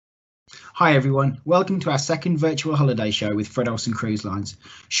Hi everyone, welcome to our second virtual holiday show with Fred Olsen Cruise Lines.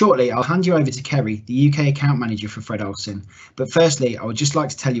 Shortly, I'll hand you over to Kerry, the UK account manager for Fred Olsen. But firstly, I would just like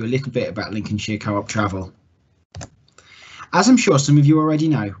to tell you a little bit about Lincolnshire Co-op Travel. As I'm sure some of you already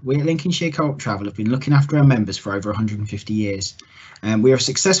know, we at Lincolnshire Co-op Travel have been looking after our members for over 150 years. We are a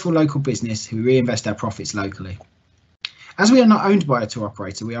successful local business who reinvest our profits locally. As we are not owned by a tour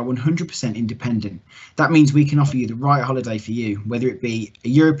operator, we are 100% independent. That means we can offer you the right holiday for you, whether it be a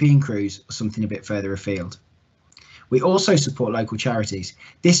European cruise or something a bit further afield. We also support local charities.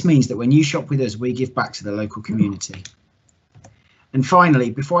 This means that when you shop with us, we give back to the local community. And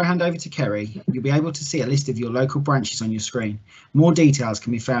finally, before I hand over to Kerry, you'll be able to see a list of your local branches on your screen. More details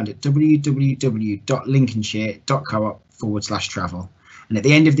can be found at www.lincolnshire.coop/travel. And at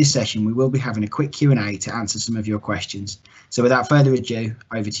the end of this session, we will be having a quick Q&A to answer some of your questions. So without further ado,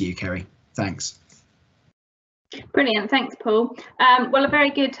 over to you, Kerry. Thanks. Brilliant, thanks Paul. Well, a very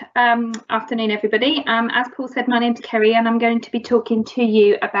good afternoon everybody. As Paul said, my name's Kerry and I'm going to be talking to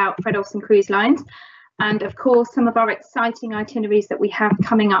you about Fred Olsen Cruise Lines and of course some of our exciting itineraries that we have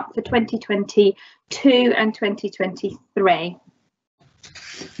coming up for 2022 and 2023.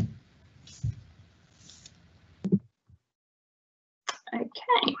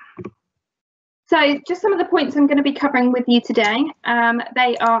 Okay, so just some of the points I'm going to be covering with you today.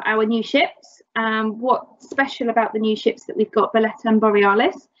 They are our new ships, what's special about the new ships that we've got, Valletta and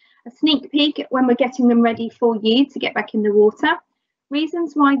Borealis, a sneak peek at when we're getting them ready for you to get back in the water,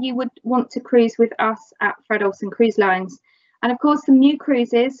 reasons why you would want to cruise with us at Fred Olsen Cruise Lines, and of course some new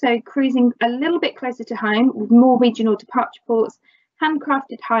cruises, so cruising a little bit closer to home with more regional departure ports,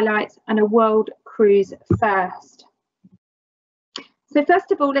 handcrafted highlights and a world cruise first. So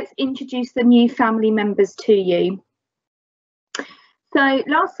first of all, let's introduce the new family members to you. So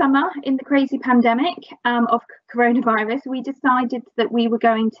last summer, in the crazy pandemic of coronavirus, we decided that we were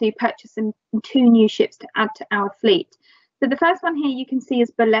going to purchase two new ships to add to our fleet. So the first one here you can see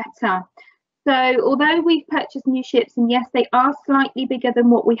is Valletta. So although we've purchased new ships, and yes, they are slightly bigger than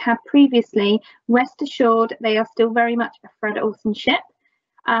what we had previously, rest assured they are still very much a Fred Olsen ship.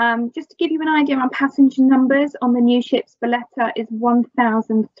 Just to give you an idea on passenger numbers on the new ships, Valletta is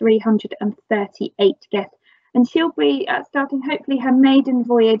 1,338 guests, and she'll be starting hopefully her maiden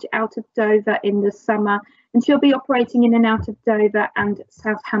voyage out of Dover in the summer, and she'll be operating in and out of Dover and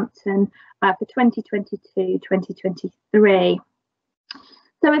Southampton for 2022-2023.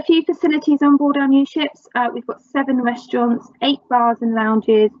 So a few facilities on board our new ships. We've got 7 restaurants, 8 bars and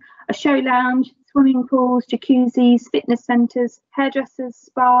lounges, a show lounge, swimming pools, jacuzzis, fitness centres, hairdressers,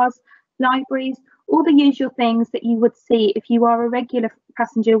 spas, libraries, all the usual things that you would see if you are a regular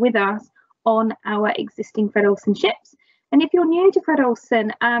passenger with us on our existing Fred Olsen ships. And if you're new to Fred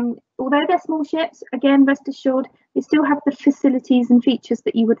Olsen, although they're small ships, again, rest assured, they still have the facilities and features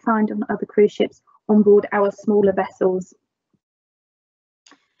that you would find on other cruise ships on board our smaller vessels.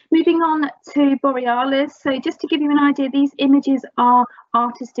 Moving on to Borealis, so just to give you an idea, these images are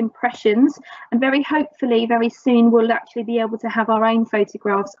artist impressions, and very hopefully very soon we'll actually be able to have our own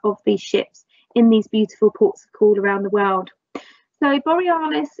photographs of these ships in these beautiful ports of call around the world. So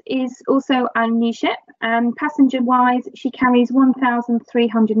Borealis is also our new ship, and passenger wise she carries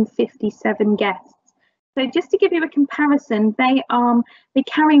 1,357 guests. So just to give you a comparison, they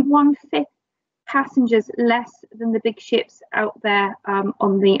carry 1/5 passengers less than the big ships out there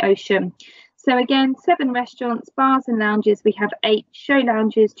on the ocean. So again, 7 restaurants, bars and lounges. We have 8 show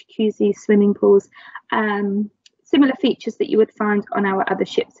lounges, jacuzzis, swimming pools, similar features that you would find on our other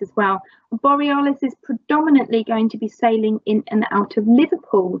ships as well. Borealis is predominantly going to be sailing in and out of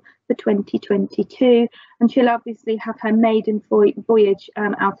Liverpool for 2022, and she'll obviously have her maiden voyage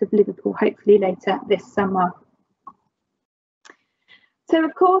out of Liverpool hopefully later this summer. So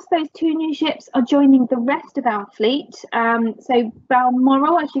of course those 2 new ships are joining the rest of our fleet. So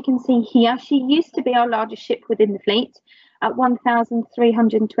Balmoral, as you can see here, she used to be our largest ship within the fleet at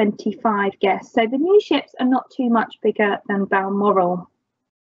 1,325 guests. So the new ships are not too much bigger than Balmoral.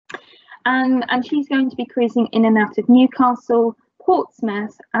 And she's going to be cruising in and out of Newcastle,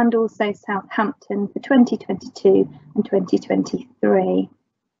 Portsmouth and also Southampton for 2022 and 2023.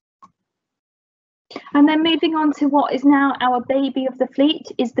 And then moving on to what is now our baby of the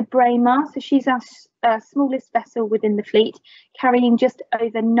fleet is the Braemar. So she's our smallest vessel within the fleet, carrying just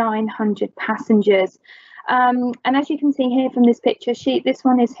over 900 passengers. And as you can see here from this picture, this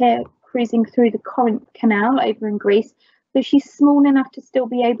one is here cruising through the Corinth Canal over in Greece. So she's small enough to still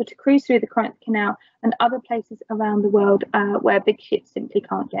be able to cruise through the Corinth Canal and other places around the world where big ships simply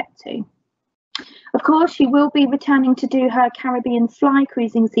can't get to. Of course, she will be returning to do her Caribbean fly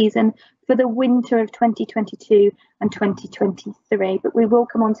cruising season for the winter of 2022 and 2023, but we will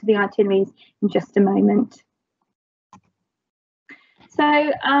come on to the itineraries in just a moment.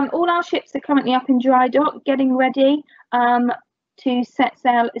 So all our ships are currently up in dry dock, getting ready to set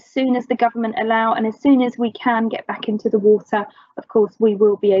sail as soon as the government allow, and as soon as we can get back into the water, of course, we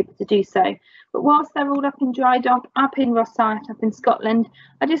will be able to do so. But whilst they're all up in dry dock, up in Rosyth, up in Scotland,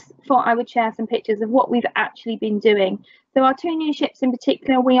 I just thought I would share some pictures of what we've actually been doing. So our two new ships in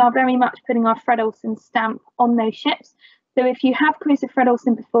particular, we are very much putting our Fred Olsen stamp on those ships. So if you have cruised with Fred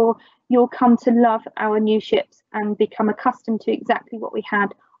Olsen before, you'll come to love our new ships and become accustomed to exactly what we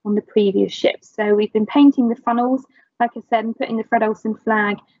had on the previous ships. So we've been painting the funnels, like I said, and putting the Fred Olsen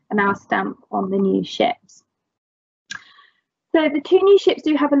flag and our stamp on the new ships. So the two new ships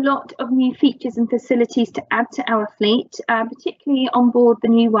do have a lot of new features and facilities to add to our fleet, particularly on board the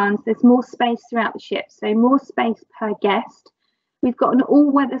new ones. There's more space throughout the ship, so more space per guest. We've got an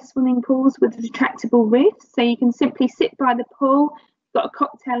all-weather swimming pools with retractable roofs, so you can simply sit by the pool, got a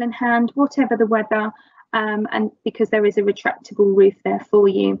cocktail in hand, whatever the weather, and because there is a retractable roof there for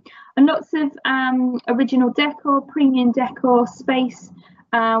you. And lots of original decor, premium decor space.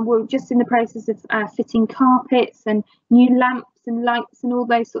 We're just in the process of fitting carpets and new lamps and lights and all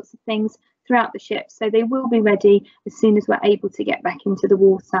those sorts of things throughout the ship, so they will be ready as soon as we're able to get back into the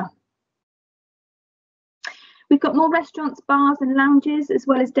water. We've got more restaurants, bars and lounges, as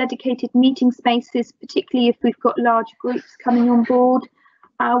well as dedicated meeting spaces, particularly if we've got large groups coming on board.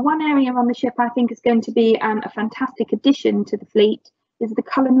 One area on the ship I think is going to be a fantastic addition to the fleet is the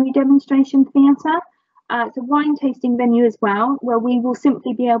culinary demonstration theatre. It's a wine tasting venue as well, where we will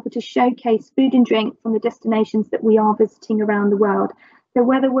simply be able to showcase food and drink from the destinations that we are visiting around the world. So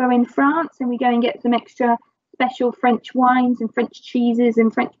whether we're in France and we go and get some extra special French wines and French cheeses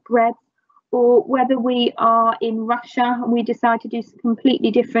and French breads, or whether we are in Russia and we decide to do something completely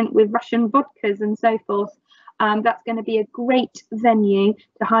different with Russian vodkas and so forth, that's going to be a great venue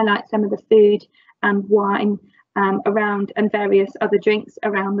to highlight some of the food and wine around and various other drinks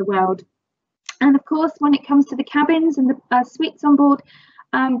around the world. And of course, when it comes to the cabins and the suites on board,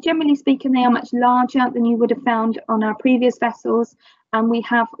 generally speaking, they are much larger than you would have found on our previous vessels. And we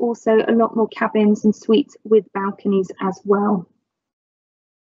have also a lot more cabins and suites with balconies as well.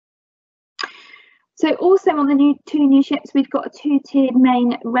 So also on the two new ships, we've got a two-tiered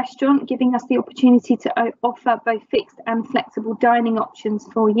main restaurant, giving us the opportunity to offer both fixed and flexible dining options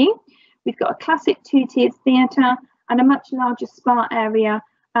for you. We've got a classic two-tiered theatre and a much larger spa area.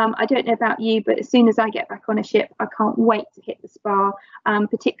 I don't know about you, but as soon as I get back on a ship, I can't wait to hit the spa,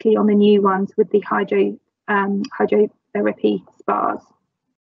 particularly on the new ones with the hydrotherapy spas.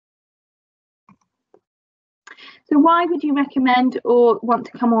 So why would you recommend or want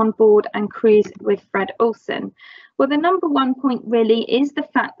to come on board and cruise with Fred Olsen? Well, the number one point really is the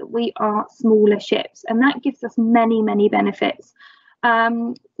fact that we are smaller ships, and that gives us many, many benefits.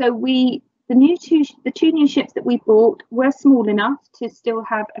 The two new ships that we bought were small enough to still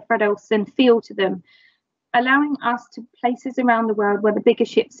have a Fred Olsen feel to them, allowing us to places around the world where the bigger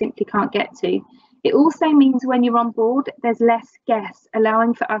ships simply can't get to. It also means when you're on board, there's less guests,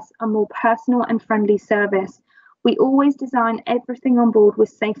 allowing for us a more personal and friendly service. We always design everything on board with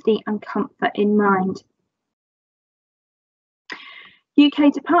safety and comfort in mind.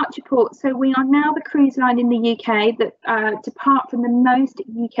 UK departure ports. So we are now the cruise line in the UK that depart from the most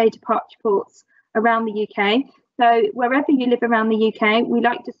UK departure ports around the UK. So wherever you live around the UK, we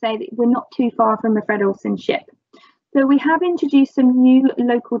like to say that we're not too far from a Fred Olsen ship. So we have introduced some new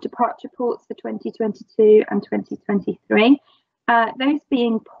local departure ports for 2022 and 2023. Those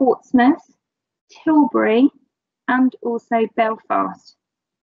being Portsmouth, Tilbury, and also Belfast.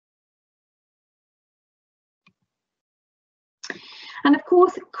 And of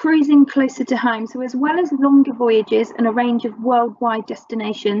course, cruising closer to home. So as well as longer voyages and a range of worldwide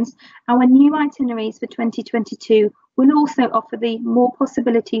destinations, our new itineraries for 2022 will also offer the more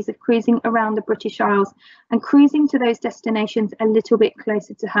possibilities of cruising around the British Isles and cruising to those destinations a little bit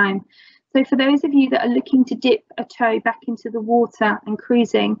closer to home. So for those of you that are looking to dip a toe back into the water and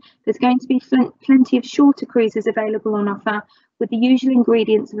cruising, there's going to be plenty of shorter cruises available on offer with the usual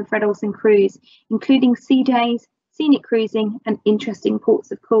ingredients of a Fred Olsen cruise, including sea days, scenic cruising and interesting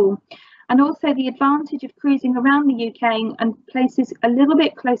ports of call. And also the advantage of cruising around the UK and places a little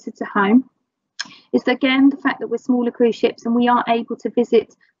bit closer to home is again the fact that we're smaller cruise ships and we are able to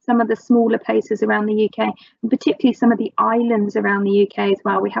visit some of the smaller places around the UK, and particularly some of the islands around the UK as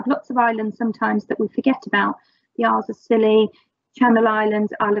well. We have lots of islands sometimes that we forget about. The Isles of Scilly, Channel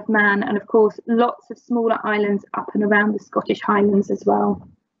Islands, Isle of Man, and of course lots of smaller islands up and around the Scottish Highlands as well.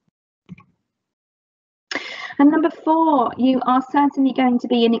 And number 4, you are certainly going to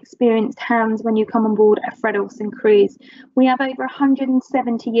be in experienced hands when you come on board a Fred Olsen cruise. We have over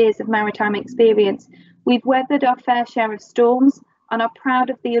 170 years of maritime experience. We've weathered our fair share of storms and are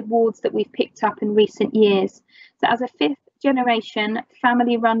proud of the awards that we've picked up in recent years. So as a 5th generation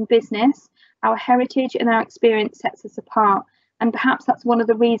family-run business, our heritage and our experience sets us apart. And perhaps that's one of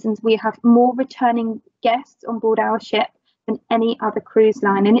the reasons we have more returning guests on board our ship than any other cruise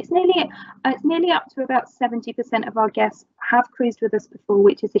line. And it's nearly up to about 70% of our guests have cruised with us before,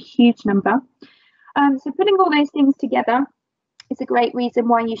 which is a huge number. So putting all those things together is a great reason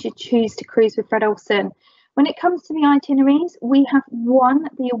why you should choose to cruise with Fred Olsen. When it comes to the itineraries, we have won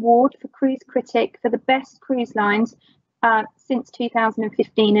the award for Cruise Critic for the best cruise lines since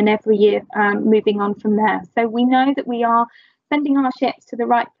 2015, and every year moving on from there. So we know that we are sending our ships to the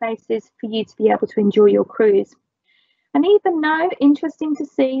right places for you to be able to enjoy your cruise. And even though, interesting to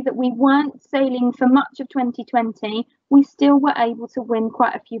see that we weren't sailing for much of 2020, we still were able to win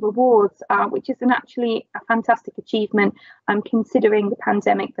quite a few awards, which is actually a fantastic achievement considering the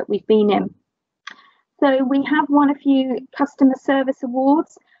pandemic that we've been in. So we have won a few customer service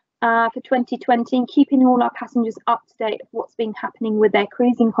awards for 2020, and keeping all our passengers up to date of what's been happening with their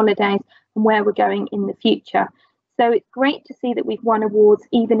cruising holidays and where we're going in the future. So it's great to see that we've won awards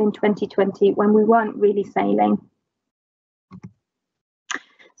even in 2020 when we weren't really sailing.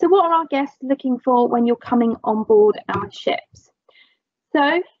 So what are our guests looking for when you're coming on board our ships?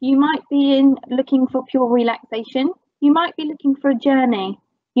 So you might be looking for pure relaxation. You might be looking for a journey.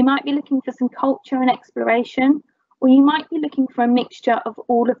 You might be looking for some culture and exploration, or you might be looking for a mixture of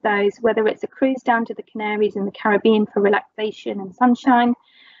all of those, whether it's a cruise down to the Canaries in the Caribbean for relaxation and sunshine,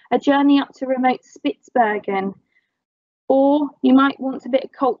 a journey up to remote Spitsbergen, or you might want a bit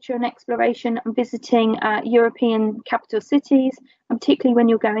of culture and exploration and visiting European capital cities, and particularly when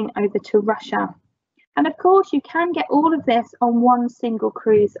you're going over to Russia. And of course, you can get all of this on one single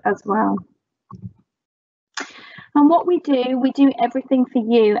cruise as well. And what we do everything for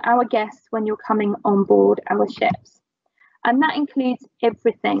you, our guests, when you're coming on board our ships. And that includes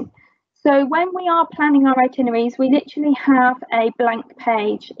everything. So when we are planning our itineraries, we literally have a blank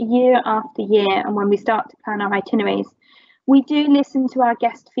page year after year. And when we start to plan our itineraries, we do listen to our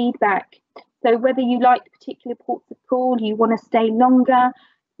guest feedback. So whether you like particular ports of call, you want to stay longer,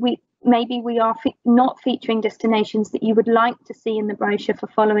 maybe we are not featuring destinations that you would like to see in the brochure for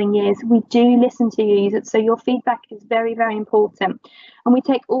following years. We do listen to you, so your feedback is very, very important. And we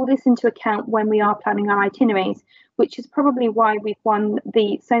take all this into account when we are planning our itineraries, which is probably why we've won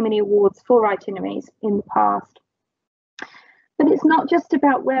so many awards for itineraries in the past. But it's not just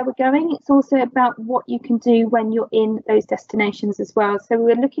about where we're going, it's also about what you can do when you're in those destinations as well. So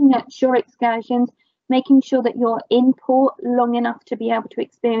we're looking at shore excursions, making sure that you're in port long enough to be able to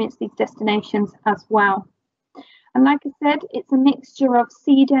experience these destinations as well. And like I said, it's a mixture of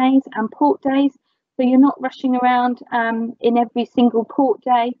sea days and port days, so you're not rushing around in every single port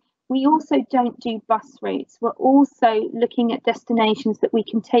day. We also don't do bus routes. We're also looking at destinations that we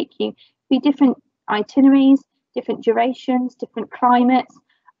can take you, be different itineraries, different durations, different climates.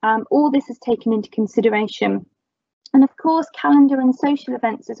 All this is taken into consideration. And of course, calendar and social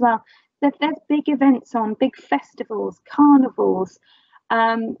events as well. There's big events on, big festivals, carnivals,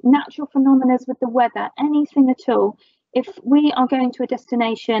 natural phenomena with the weather, anything at all. If we are going to a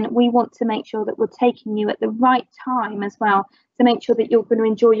destination, we want to make sure that we're taking you at the right time as well, to make sure that you're going to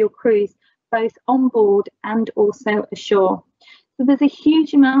enjoy your cruise, both on board and also ashore. So there's a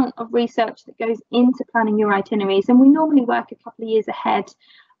huge amount of research that goes into planning your itineraries, and we normally work a couple of years ahead,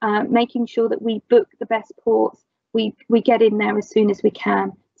 making sure that we book the best ports, we get in there as soon as we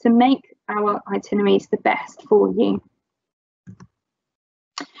can to make our itineraries the best for you.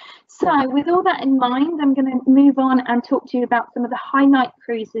 So with all that in mind, I'm going to move on and talk to you about some of the highlight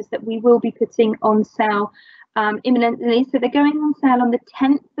cruises that we will be putting on sale imminently. So they're going on sale on the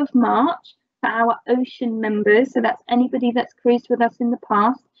 10th of March for our Ocean members. So that's anybody that's cruised with us in the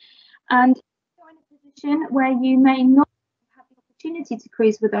past. And you're in a position where you may not have the opportunity to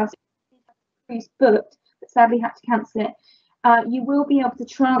cruise with us, cruise booked, but sadly had to cancel it. You will be able to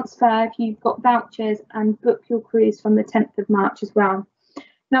transfer if you've got vouchers and book your cruise from the 10th of March as well.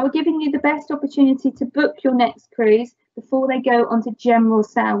 Now we're giving you the best opportunity to book your next cruise before they go onto general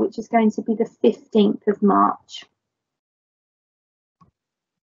sale, which is going to be the 15th of March.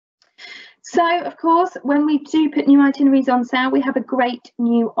 So, of course, when we do put new itineraries on sale, we have a great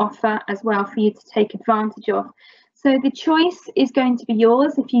new offer as well for you to take advantage of. So the choice is going to be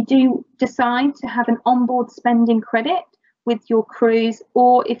yours if you do decide to have an onboard spending credit with your cruise,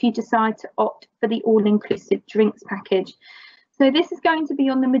 or if you decide to opt for the all-inclusive drinks package. So this is going to be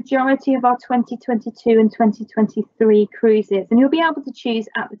on the majority of our 2022 and 2023 cruises, and you'll be able to choose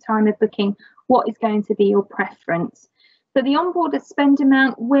at the time of booking what is going to be your preference. So the onboard spend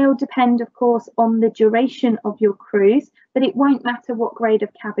amount will depend, of course, on the duration of your cruise, but it won't matter what grade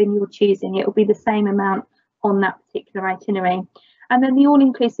of cabin you're choosing. It will be the same amount on that particular itinerary. And then the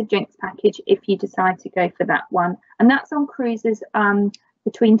all-inclusive drinks package if you decide to go for that one. And that's on cruises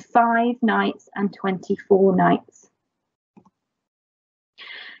between 5 nights and 24 nights.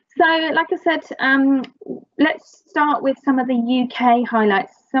 So, like I said, let's start with some of the UK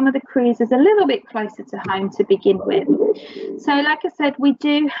highlights, some of the cruises a little bit closer to home to begin with. So, like I said, we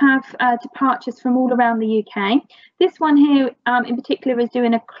do have departures from all around the UK. This one here in particular is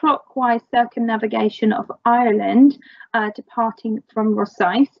doing a clockwise circumnavigation of Ireland, departing from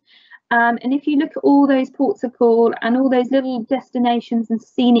Rosyth. And if you look at all those ports of call and all those little destinations and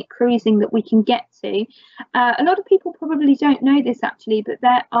scenic cruising that we can get to, a lot of people probably don't know this actually, but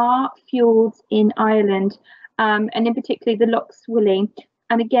there are fjords in Ireland, and in particular the Loch Swilly.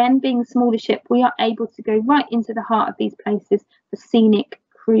 And again, being a smaller ship, we are able to go right into the heart of these places for scenic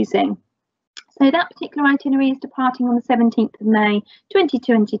cruising. So that particular itinerary is departing on the 17th of May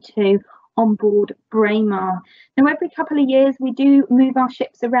 2022 on board Braemar. Now, every couple of years we do move our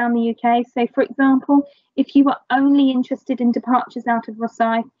ships around the UK. So, for example, if you are only interested in departures out of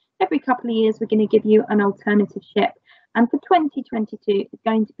Rosyth, every couple of years we're going to give you an alternative ship. And for 2022, it's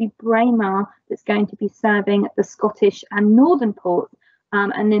going to be Braemar that's going to be serving the Scottish and Northern ports.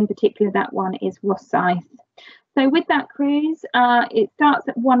 And in particular, that one is Rosyth. So with that cruise, it starts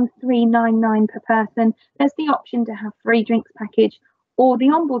at 1,399 per person. There's the option to have free drinks package, or the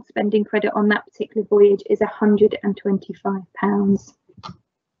onboard spending credit on that particular voyage is £125.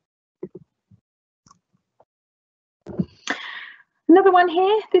 Another one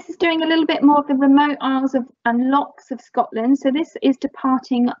here, this is doing a little bit more of the remote isles and lochs of Scotland. So this is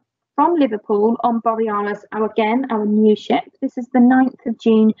departing from Liverpool on Borealis, our new ship. This is the 9th of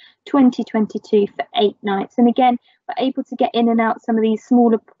June 2022 for 8 nights. And again, we're able to get in and out some of these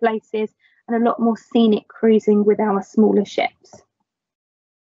smaller places and a lot more scenic cruising with our smaller ships.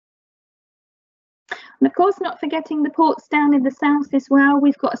 And of course, not forgetting the ports down in the south as well.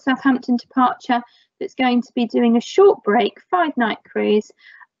 We've got a Southampton departure that's going to be doing a short break, 5-night cruise.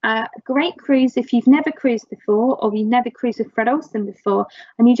 A great cruise if you've never cruised before, or you've never cruised with Fred Olsen before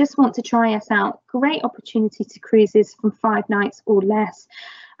and you just want to try us out. Great opportunity to cruises from 5 nights or less.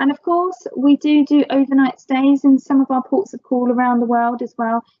 And of course, we do overnight stays in some of our ports of call around the world as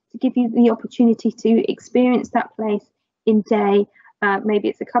well, to give you the opportunity to experience that place in day. Maybe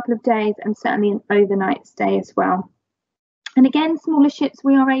it's a couple of days, and certainly an overnight stay as well. And again, smaller ships,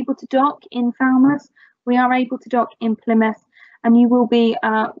 we are able to dock in Falmouth, we are able to dock in Plymouth, and you will be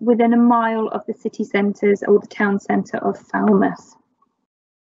within a mile of the city centres or the town centre of Falmouth.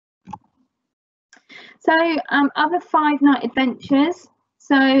 So other 5-night adventures.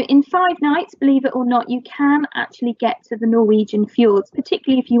 So in 5 nights, believe it or not, you can actually get to the Norwegian fjords,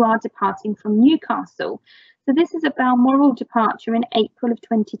 particularly if you are departing from Newcastle. So this is a Balmoral departure in April of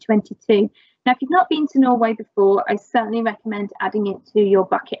 2022. Now, if you've not been to Norway before, I certainly recommend adding it to your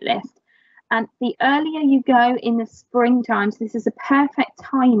bucket list. And the earlier you go in the springtime, so this is a perfect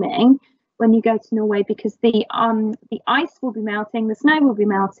timing when you go to Norway, because the ice will be melting, the snow will be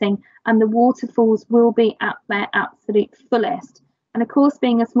melting, and the waterfalls will be at their absolute fullest. And of course,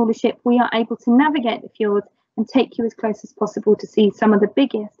 being a smaller ship, we are able to navigate the fjords and take you as close as possible to see some of the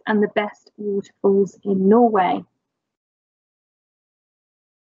biggest and the best waterfalls in Norway.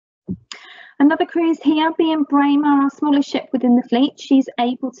 Another cruise here being Braemar, our smaller ship within the fleet. She's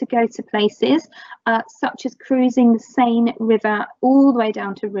able to go to places such as cruising the Seine River all the way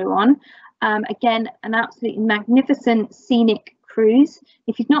down to Rouen. Again, an absolutely magnificent scenic cruise.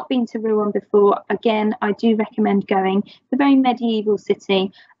 If you've not been to Rouen before, again, I do recommend going. It's a very medieval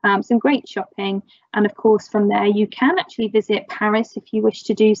city, some great shopping, and of course from there you can actually visit Paris if you wish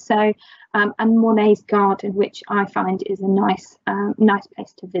to do so, and Monet's Garden, which I find is a nice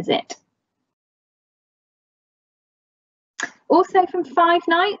place to visit. Also from 5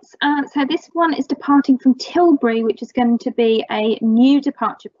 nights, so this one is departing from Tilbury, which is going to be a new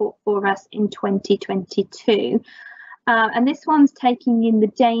departure port for us in 2022. And this one's taking in the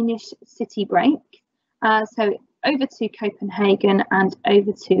Danish city break, so over to Copenhagen and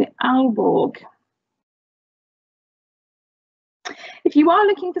over to Aalborg. If you are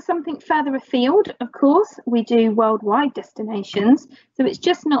looking for something further afield, of course, we do worldwide destinations. So it's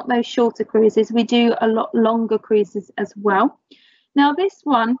just not those shorter cruises. We do a lot longer cruises as well. Now, this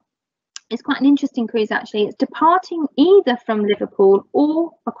one is quite an interesting cruise, actually. It's departing either from Liverpool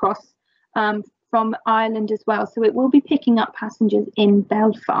or across from Ireland as well, so it will be picking up passengers in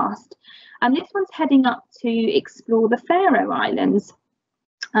Belfast. And this one's heading up to explore the Faroe Islands.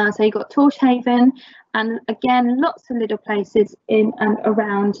 So you've got Torshaven, and again, lots of little places in and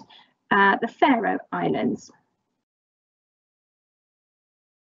around the Faroe Islands.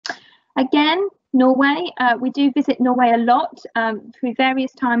 Again, Norway, we do visit Norway a lot through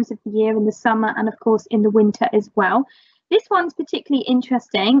various times of the year, in the summer and of course in the winter as well. This one's particularly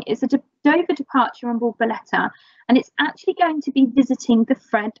interesting. It's a Dover departure on board Valletta, and it's actually going to be visiting the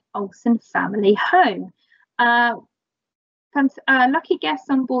Fred Olsen family home. Lucky guests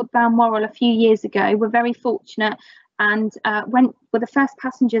on board Balmoral a few years ago were very fortunate and were the first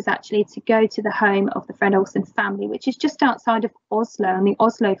passengers actually to go to the home of the Fred Olsen family, which is just outside of Oslo on the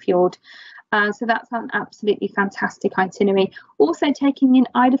Oslo Fjord. So that's an absolutely fantastic itinerary. Also taking in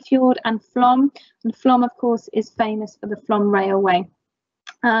Idefjord and Flom, and Flom of course is famous for the Flom Railway.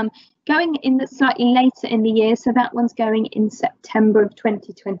 Going in slightly later in the year, so that one's going in September of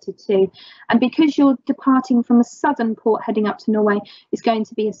 2022. And because you're departing from a southern port heading up to Norway, it's going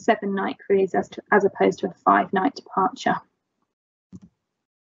to be a 7-night cruise as opposed to a 5-night departure.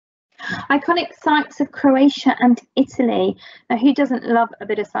 Iconic sites of Croatia and Italy. Now, who doesn't love a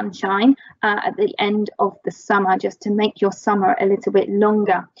bit of sunshine at the end of the summer, just to make your summer a little bit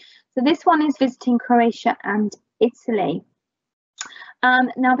longer? So this one is visiting Croatia and Italy.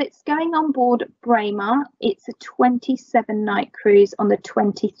 Now it's going on board Braemar. It's a 27-night cruise on the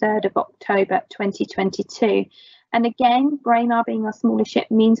 23rd of October 2022. And again, Braemar being our smaller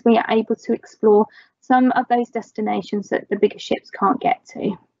ship means we are able to explore some of those destinations that the bigger ships can't get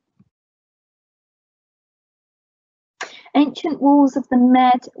to. Ancient Walls of the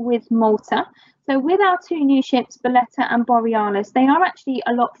Med with Malta. So with our 2 new ships, Valletta and Borealis, they are actually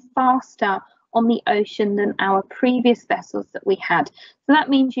a lot faster on the ocean than our previous vessels that we had. So that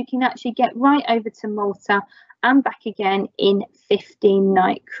means you can actually get right over to Malta and back again in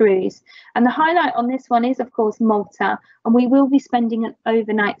 15-night cruise. And the highlight on this one is of course Malta, and we will be spending an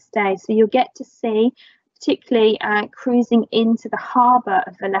overnight stay. So you'll get to see, particularly cruising into the harbour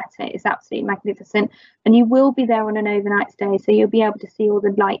of Valletta is absolutely magnificent. And you will be there on an overnight stay, so you'll be able to see all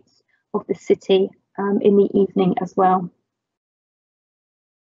the lights of the city in the evening as well.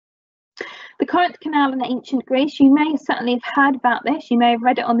 The Corinth Canal in ancient Greece, you may certainly have heard about this, you may have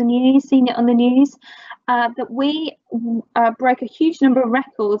read it on the news, seen it on the news, that we broke a huge number of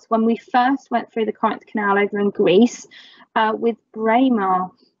records when we first went through the Corinth Canal over in Greece with Braemar.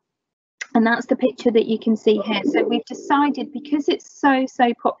 And that's the picture that you can see here. So we've decided, because it's so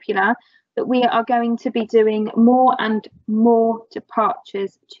popular, that we are going to be doing more and more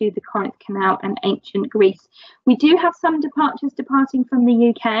departures to the Corinth Canal and ancient Greece. We do have some departures departing from the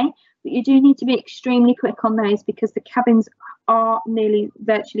UK, but you do need to be extremely quick on those because the cabins are nearly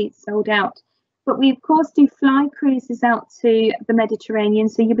virtually sold out. But we of course do fly cruises out to the Mediterranean,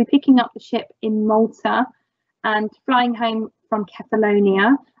 so you'll be picking up the ship in Malta and flying home from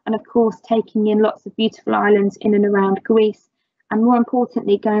Kefalonia, and of course taking in lots of beautiful islands in and around Greece, and more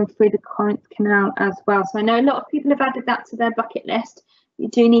importantly going through the Corinth Canal as well. So I know a lot of people have added that to their bucket list. You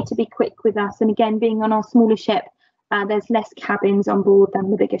do need to be quick with us, and again, being on our smaller ship, there's less cabins on board than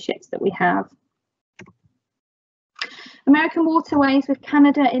the bigger ships that we have. American waterways with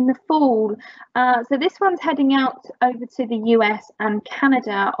Canada in the fall. So this one's heading out over to the US and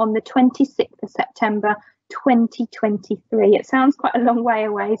Canada on the 26th of September 2023. It sounds quite a long way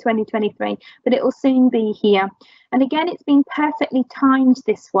away, 2023, but it will soon be here. And again, it's been perfectly timed,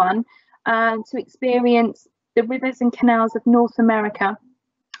 this one, to experience the rivers and canals of North America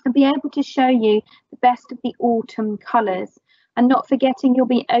and be able to show you the best of the autumn colours. And not forgetting, you'll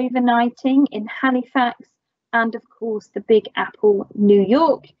be overnighting in Halifax and of course the Big Apple, New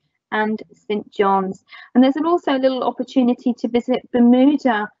York, and St. John's. And there's also a little opportunity to visit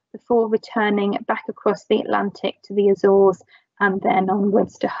Bermuda before returning back across the Atlantic to the Azores and then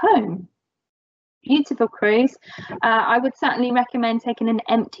onwards to home. Beautiful cruise. I would certainly recommend taking an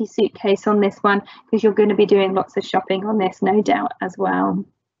empty suitcase on this one because you're going to be doing lots of shopping on this, no doubt, as well.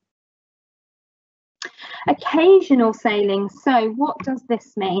 Occasional sailing. So what does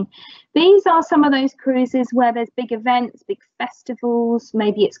this mean? These are some of those cruises where there's big events, big festivals,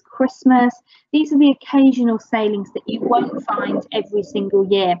 maybe it's Christmas. These are the occasional sailings that you won't find every single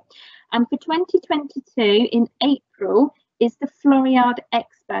year. And for 2022 in April is the Floriade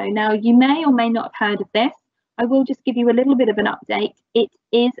Expo. Now you may or may not have heard of this. I will just give you a little bit of an update. It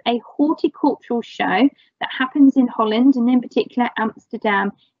is a horticultural show that happens in Holland and in particular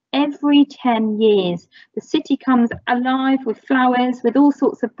Amsterdam every 10 years. The city comes alive with flowers, with all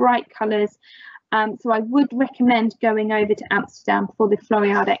sorts of bright colours. So I would recommend going over to Amsterdam for the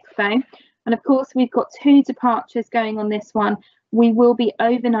Floriade Expo. And of course, we've got 2 departures going on this one. We will be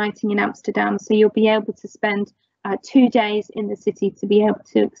overnighting in Amsterdam, so you'll be able to spend 2 days in the city to be able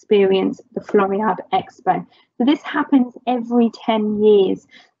to experience the Floriade Expo. So this happens every 10 years.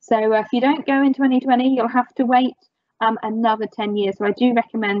 So if you don't go in 2020, you'll have to wait another 10 years. So I do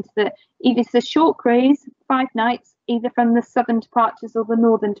recommend that if it's a short cruise, 5 nights, either from the southern departures or the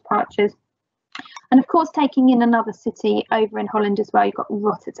northern departures. And of course, taking in another city over in Holland as well, you've got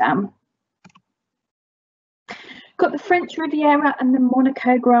Rotterdam. Got the French Riviera and the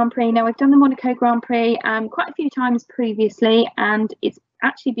Monaco Grand Prix. Now, we've done the Monaco Grand Prix quite a few times previously, and it's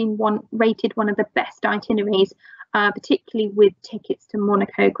actually been rated one of the best itineraries, particularly with tickets to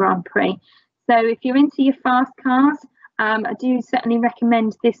Monaco Grand Prix. So if you're into your fast cars, I do certainly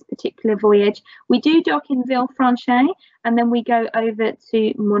recommend this particular voyage. We do dock in Villefranche, and then we go over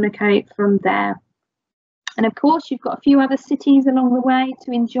to Monaco from there. And of course, you've got a few other cities along the way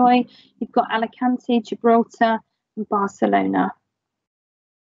to enjoy. You've got Alicante, Gibraltar, and Barcelona.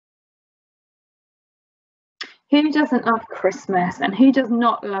 Who doesn't love Christmas, and who does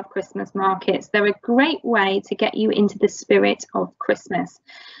not love Christmas markets? They're a great way to get you into the spirit of Christmas.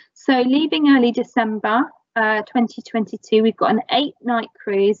 So leaving early December 2022, we've got an 8-night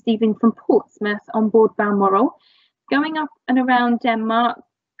cruise leaving from Portsmouth on board Balmoral, going up and around Denmark,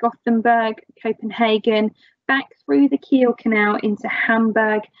 Gothenburg, Copenhagen, back through the Kiel Canal into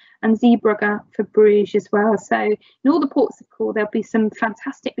Hamburg and Zeebrugge for Bruges as well. So in all the ports of call, there'll be some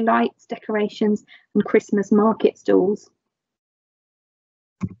fantastic lights, decorations and Christmas market stalls.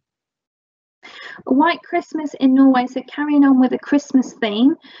 A white Christmas in Norway. So carrying on with a Christmas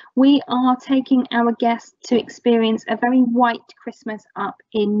theme, we are taking our guests to experience a very white Christmas up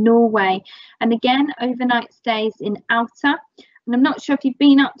in Norway. And again, overnight stays in Alta. And I'm not sure if you've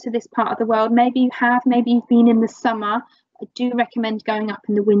been up to this part of the world. Maybe you have, maybe you've been in the summer. I do recommend going up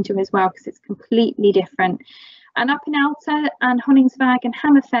in the winter as well, because it's completely different. And up in Alta and Honningsvåg and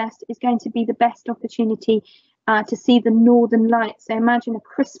Hammerfest is going to be the best opportunity to see the Northern Lights. So imagine a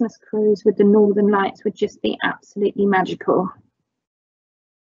Christmas cruise with the Northern Lights would just be absolutely magical.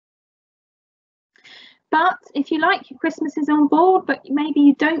 But if you like your Christmases on board, but maybe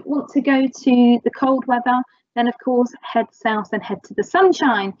you don't want to go to the cold weather, then of course head south and head to the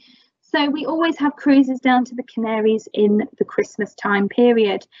sunshine. So we always have cruises down to the Canaries in the Christmas time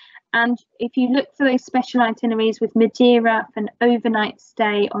period. And if you look for those special itineraries with Madeira for an overnight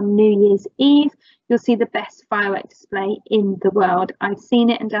stay on New Year's Eve, you'll see the best firework display in the world. I've seen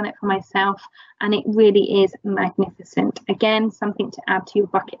it and done it for myself, and it really is magnificent. Again, something to add to your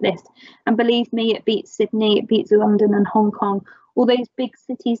bucket list. And believe me, it beats Sydney, it beats London and Hong Kong. All those big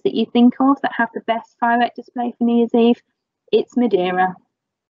cities that you think of that have the best firework display for New Year's Eve, it's Madeira.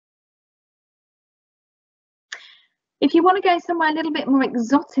 If you want to go somewhere a little bit more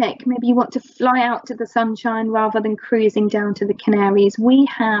exotic, maybe you want to fly out to the sunshine rather than cruising down to the Canaries, we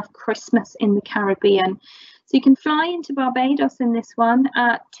have Christmas in the Caribbean. So you can fly into Barbados in this one,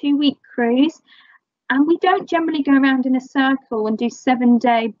 2-week cruise. And we don't generally go around in a circle and do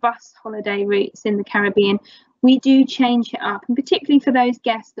 7-day bus holiday routes in the Caribbean. We do change it up, and particularly for those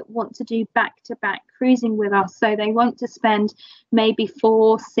guests that want to do back-to-back cruising with us. So they want to spend maybe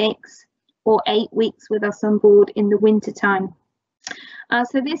 4, 6, or 8 weeks with us on board in the winter time.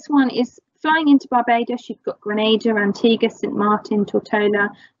 So this one is flying into Barbados. You've got Grenada, Antigua, St. Martin, Tortola,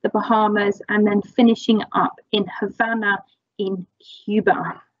 the Bahamas, and then finishing up in Havana in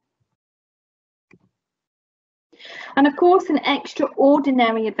Cuba. And of course, an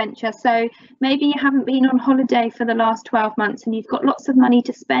extraordinary adventure. So maybe you haven't been on holiday for the last 12 months and you've got lots of money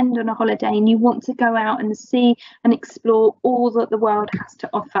to spend on a holiday and you want to go out and see and explore all that the world has to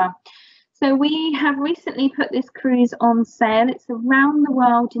offer. So we have recently put this cruise on sale. It's around the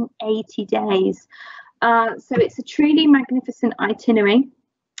world in 80 days. So it's a truly magnificent itinerary.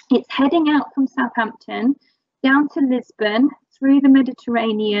 It's heading out from Southampton down to Lisbon, through the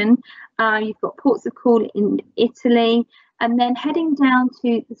Mediterranean. You've got ports of call in Italy, and then heading down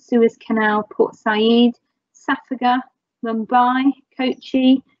to the Suez Canal, Port Said, Safaga, Mumbai,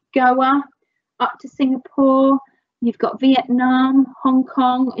 Kochi, Goa, up to Singapore. You've got Vietnam, Hong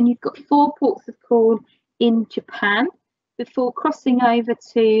Kong, and you've got 4 ports of call in Japan before crossing over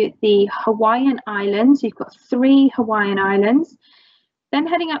to the Hawaiian Islands. You've got 3 Hawaiian Islands. Then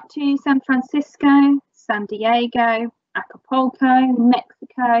heading up to San Francisco, San Diego, Acapulco,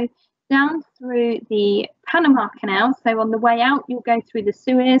 Mexico, down through the Panama Canal. So on the way out, you'll go through the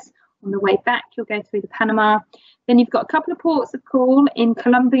Suez. On the way back, you'll go through the Panama. Then you've got a couple of ports of call in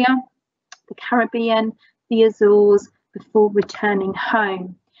Colombia, the Caribbean, the Azores, before returning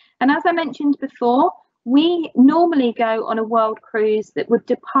home. And as I mentioned before, We normally go on a world cruise that would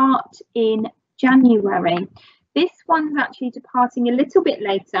depart in January. This one's actually departing a little bit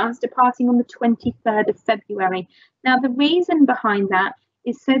later. It's departing on the 23rd of February. Now, the reason behind that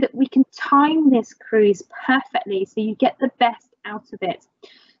is so that we can time this cruise perfectly so you get the best out of it.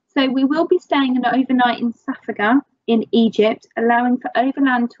 So we will be staying an overnight in Safaga in Egypt, allowing for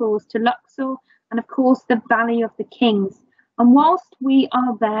overland tours to Luxor and of course the Valley of the Kings. And whilst we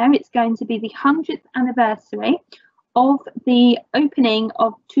are there, it's going to be the 100th anniversary of the opening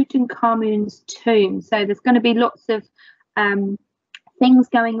of Tutankhamun's tomb. So there's going to be lots of things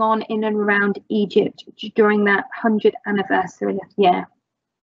going on in and around Egypt during that 100th anniversary year.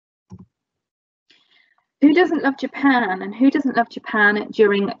 Who doesn't love Japan, and who doesn't love Japan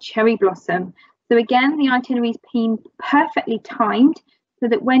during cherry blossom? So again, the itinerary's been perfectly timed so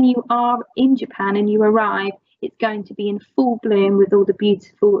that when you are in Japan and you arrive, it's going to be in full bloom with all the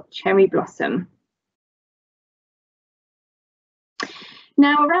beautiful cherry blossom.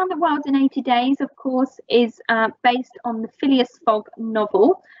 Now, Around the World in 80 Days, of course, is based on the Phileas Fogg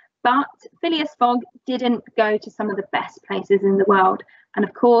novel, but Phileas Fogg didn't go to some of the best places in the world. And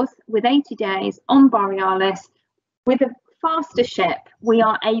of course, with 80 Days on Borealis, with a faster ship, we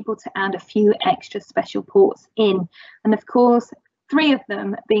are able to add a few extra special ports in. And of course, 3 of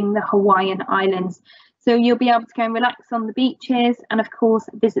them being the Hawaiian Islands. So you'll be able to go and relax on the beaches and of course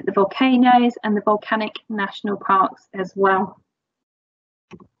visit the volcanoes and the volcanic national parks as well.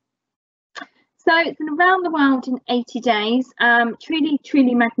 So it's an Around the World in 80 Days,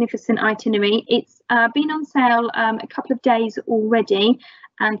 truly magnificent itinerary. It's been on sale a couple of days already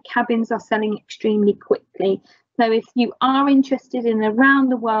and cabins are selling extremely quickly. So if you are interested in an Around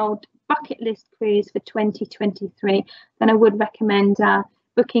the World bucket list cruise for 2023, then I would recommend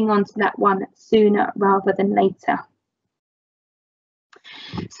booking onto that one sooner rather than later.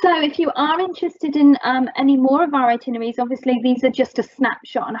 So if you are interested in any more of our itineraries, obviously these are just a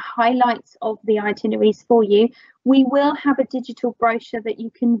snapshot and highlights of the itineraries for you. We will have a digital brochure that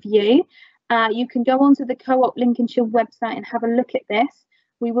you can view. You can go onto the Co-op Lincolnshire website and have a look at this.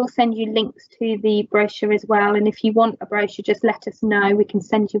 We will send you links to the brochure as well. And if you want a brochure, just let us know. We can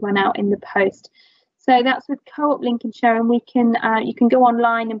send you one out in the post. So that's with Co-op Lincolnshire, and we can you can go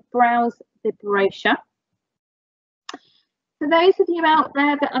online and browse the brochure. For those of you out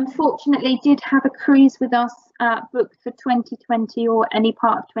there that unfortunately did have a cruise with us booked for 2020 or any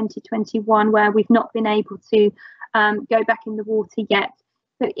part of 2021 where we've not been able to go back in the water yet.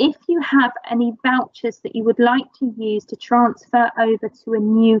 So if you have any vouchers that you would like to use to transfer over to a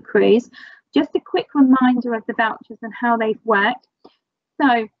new cruise, just a quick reminder of the vouchers and how they've worked.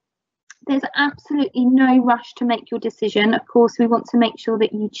 So there's absolutely no rush to make your decision. Of course, we want to make sure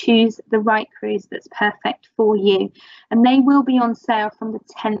that you choose the right cruise that's perfect for you. And they will be on sale from the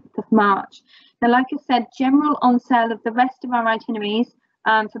 10th of March. Now, like I said, general on sale of the rest of our itineraries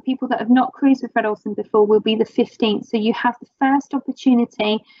for people that have not cruised with Fred Olsen before will be the 15th. So you have the first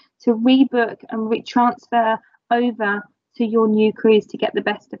opportunity to rebook and retransfer over to your new cruise to get the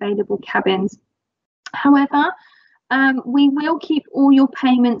best available cabins. However, we will keep all your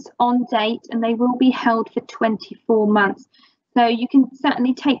payments on date and they will be held for 24 months. So you can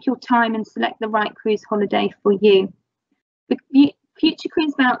certainly take your time and select the right cruise holiday for you. The future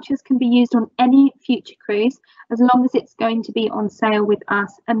cruise vouchers can be used on any future cruise as long as it's going to be on sale with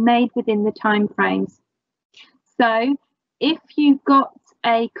us and made within the time frames. So if you've got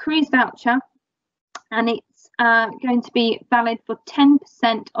a cruise voucher and it's going to be valid for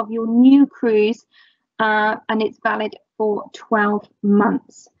 10% of your new cruise, and it's valid for 12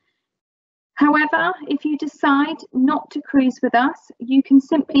 months. However, if you decide not to cruise with us, you can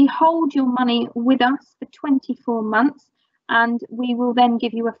simply hold your money with us for 24 months and we will then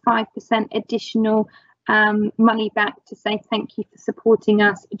give you a 5% additional money back to say thank you for supporting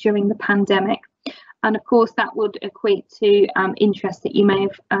us during the pandemic. And of course, that would equate to interest that you may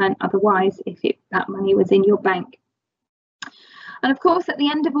have earned otherwise if that money was in your bank. And of course, at the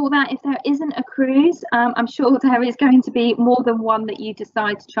end of all that, if there isn't a cruise, I'm sure there is going to be more than one that you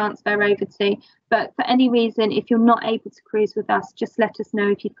decide to transfer over to. But for any reason, if you're not able to cruise with us, just let us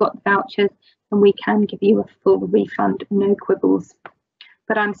know if you've got the vouchers and we can give you a full refund, no quibbles.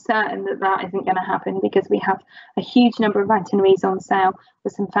 But I'm certain that that isn't going to happen because we have a huge number of itineraries on sale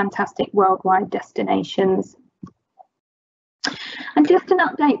with some fantastic worldwide destinations. And just an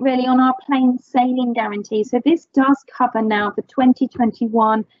update really on our plain sailing guarantee. So this does cover now the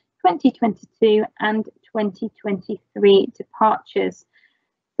 2021, 2022 and 2023 departures.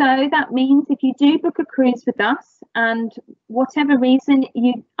 So that means if you do book a cruise with us and whatever reason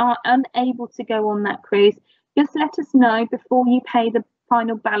you are unable to go on that cruise, just let us know before you pay the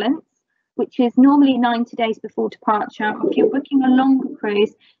final balance which is normally 90 days before departure. If you're booking a longer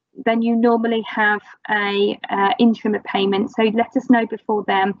cruise, then you normally have a interim payment. So let us know before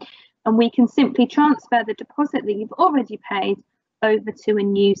then, and we can simply transfer the deposit that you've already paid over to a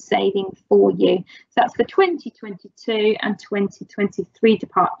new sailing for you. So that's for 2022 and 2023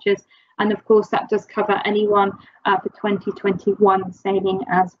 departures. And of course, that does cover anyone for 2021 sailing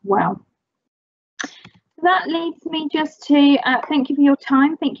as well. That leads me just to thank you for your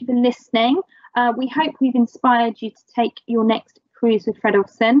time. Thank you for listening. We hope we've inspired you to take your next cruise with Fred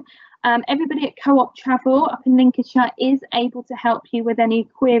Olsen. Everybody at Co-op Travel up in Lincolnshire is able to help you with any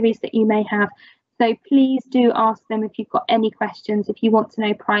queries that you may have. So please do ask them if you've got any questions, if you want to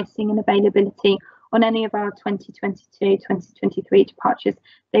know pricing and availability on any of our 2022, 2023 departures.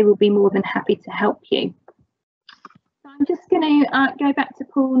 They will be more than happy to help you. So I'm just going to go back to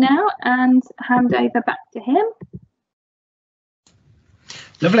Paul now and hand over back to him.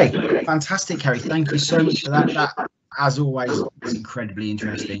 Lovely, fantastic, Kerry. Thank you so much for that. That, as always, is incredibly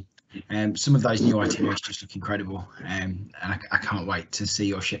interesting. Some of those new itineraries just look incredible, and I can't wait to see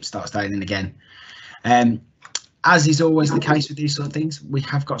your ship start sailing again. As is always the case with these sort of things, we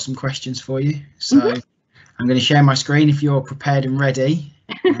have got some questions for you. So I'm going to share my screen if you're prepared and ready.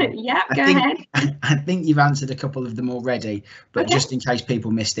 Yeah, go ahead. I think you've answered a couple of them already, but just in case people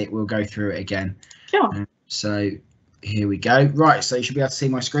missed it, we'll go through it again. Sure. So here we go. Right, so you should be able to see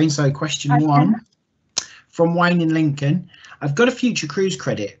my screen. So question one from Wayne in Lincoln. I've got a future cruise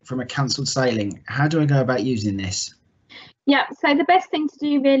credit from a cancelled sailing. How do I go about using this? Yeah, so the best thing to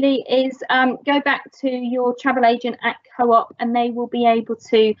do really is go back to your travel agent at Co-op, and they will be able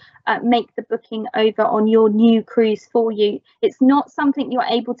to make the booking over on your new cruise for you. It's not something you're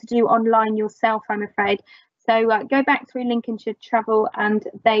able to do online yourself, I'm afraid. So go back through Lincolnshire Travel and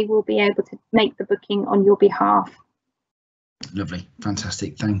they will be able to make the booking on your behalf. Lovely,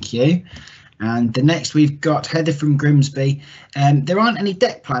 fantastic, thank you. And the next we've got Heather from Grimsby. There aren't any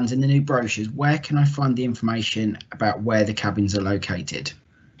deck plans in the new brochures. Where can I find the information about where the cabins are located?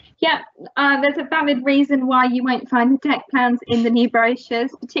 Yeah, there's a valid reason why you won't find the deck plans in the new brochures,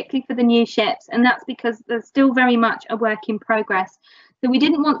 particularly for the new ships, and that's because they're still very much a work in progress. So we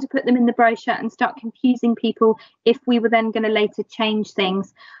didn't want to put them in the brochure and start confusing people if we were then going to later change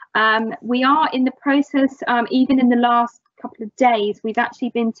things. We are in the process, even in the last couple of days, we've actually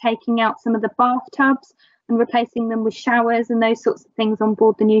been taking out some of the bathtubs and replacing them with showers and those sorts of things on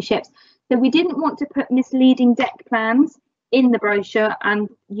board the new ships. So we didn't want to put misleading deck plans in the brochure and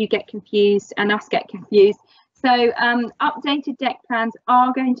you get confused and us get confused. So updated deck plans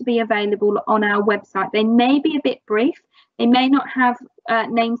are going to be available on our website. They may be a bit brief. They may not have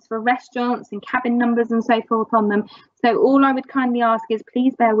names for restaurants and cabin numbers and so forth on them. So all I would kindly ask is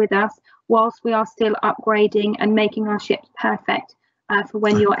please bear with us whilst we are still upgrading and making our ships perfect for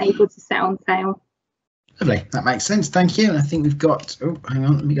when you're able to set on sail. Lovely, that makes sense, thank you. And I think we've got, oh, hang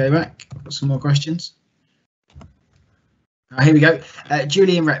on, let me go back. I've got some more questions. Here we go.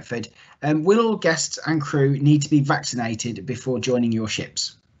 Julie in Retford. Will all guests and crew need to be vaccinated before joining your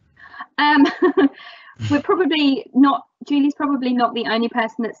ships? We're probably not, Julie's probably not the only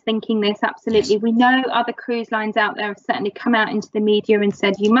person that's thinking this, absolutely. Yes. We know other cruise lines out there have certainly come out into the media and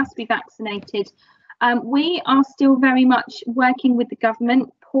said you must be vaccinated. We are still very much working with the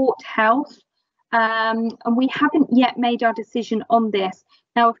government, Port Health, and we haven't yet made our decision on this.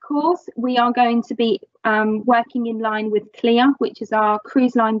 Now, of course, we are going to be working in line with CLIA, which is our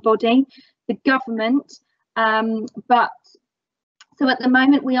cruise line body, the government, so at the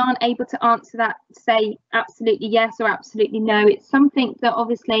moment, we aren't able to answer that, say absolutely yes or absolutely no. It's something that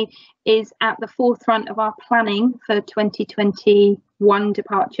obviously is at the forefront of our planning for 2021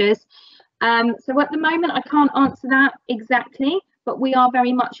 departures. So at the moment, I can't answer that exactly, but we are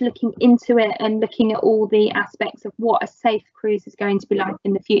very much looking into it and looking at all the aspects of what a safe cruise is going to be like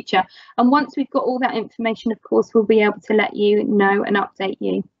in the future. And once we've got all that information, of course, we'll be able to let you know and update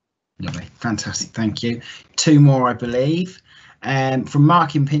you. Lovely, fantastic, thank you. Two more, I believe. From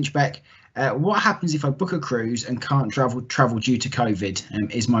Mark in Pinchbeck, what happens if I book a cruise and can't travel due to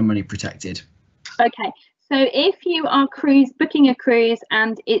COVID? Is my money protected? Okay, so if you are booking a cruise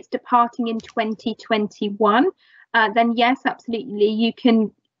and it's departing in 2021, then yes, absolutely, you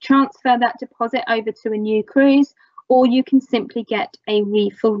can transfer that deposit over to a new cruise, or you can simply get a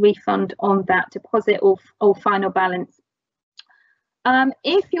full refund on that deposit or final balance.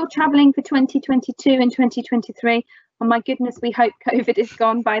 If you're traveling for 2022 and 2023, oh my goodness, we hope COVID is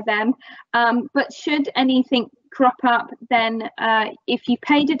gone by then. But should anything crop up, then if you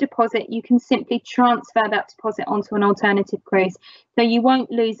paid a deposit, you can simply transfer that deposit onto an alternative cruise. So you won't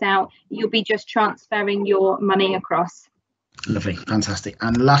lose out. You'll be just transferring your money across. Lovely, fantastic.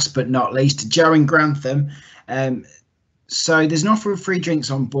 And last but not least, Joe in Grantham. So there's an offer of free drinks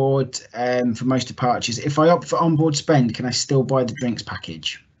on board for most departures. If I opt for onboard spend, can I still buy the drinks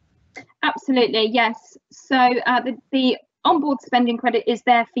package? Absolutely, yes. So the onboard spending credit is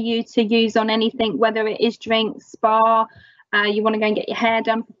there for you to use on anything, whether it is drinks, spa, you want to go and get your hair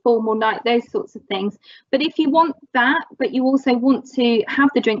done for formal night, those sorts of things. But if you want that, but you also want to have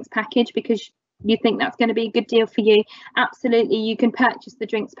the drinks package because you think that's going to be a good deal for you, absolutely, you can purchase the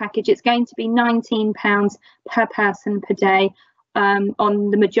drinks package. It's going to be £19 per person per day. On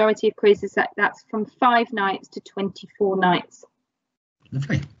the majority of cruises, that's from 5 nights to 24 nights.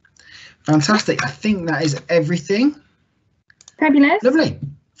 Lovely. Fantastic. I think that is everything. Fabulous. Lovely.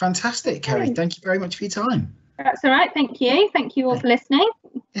 Fantastic, Kerry. Thank you very much for your time. That's all right. Thank you. Thank you all for listening.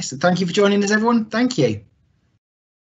 Yes, thank you for joining us, everyone. Thank you.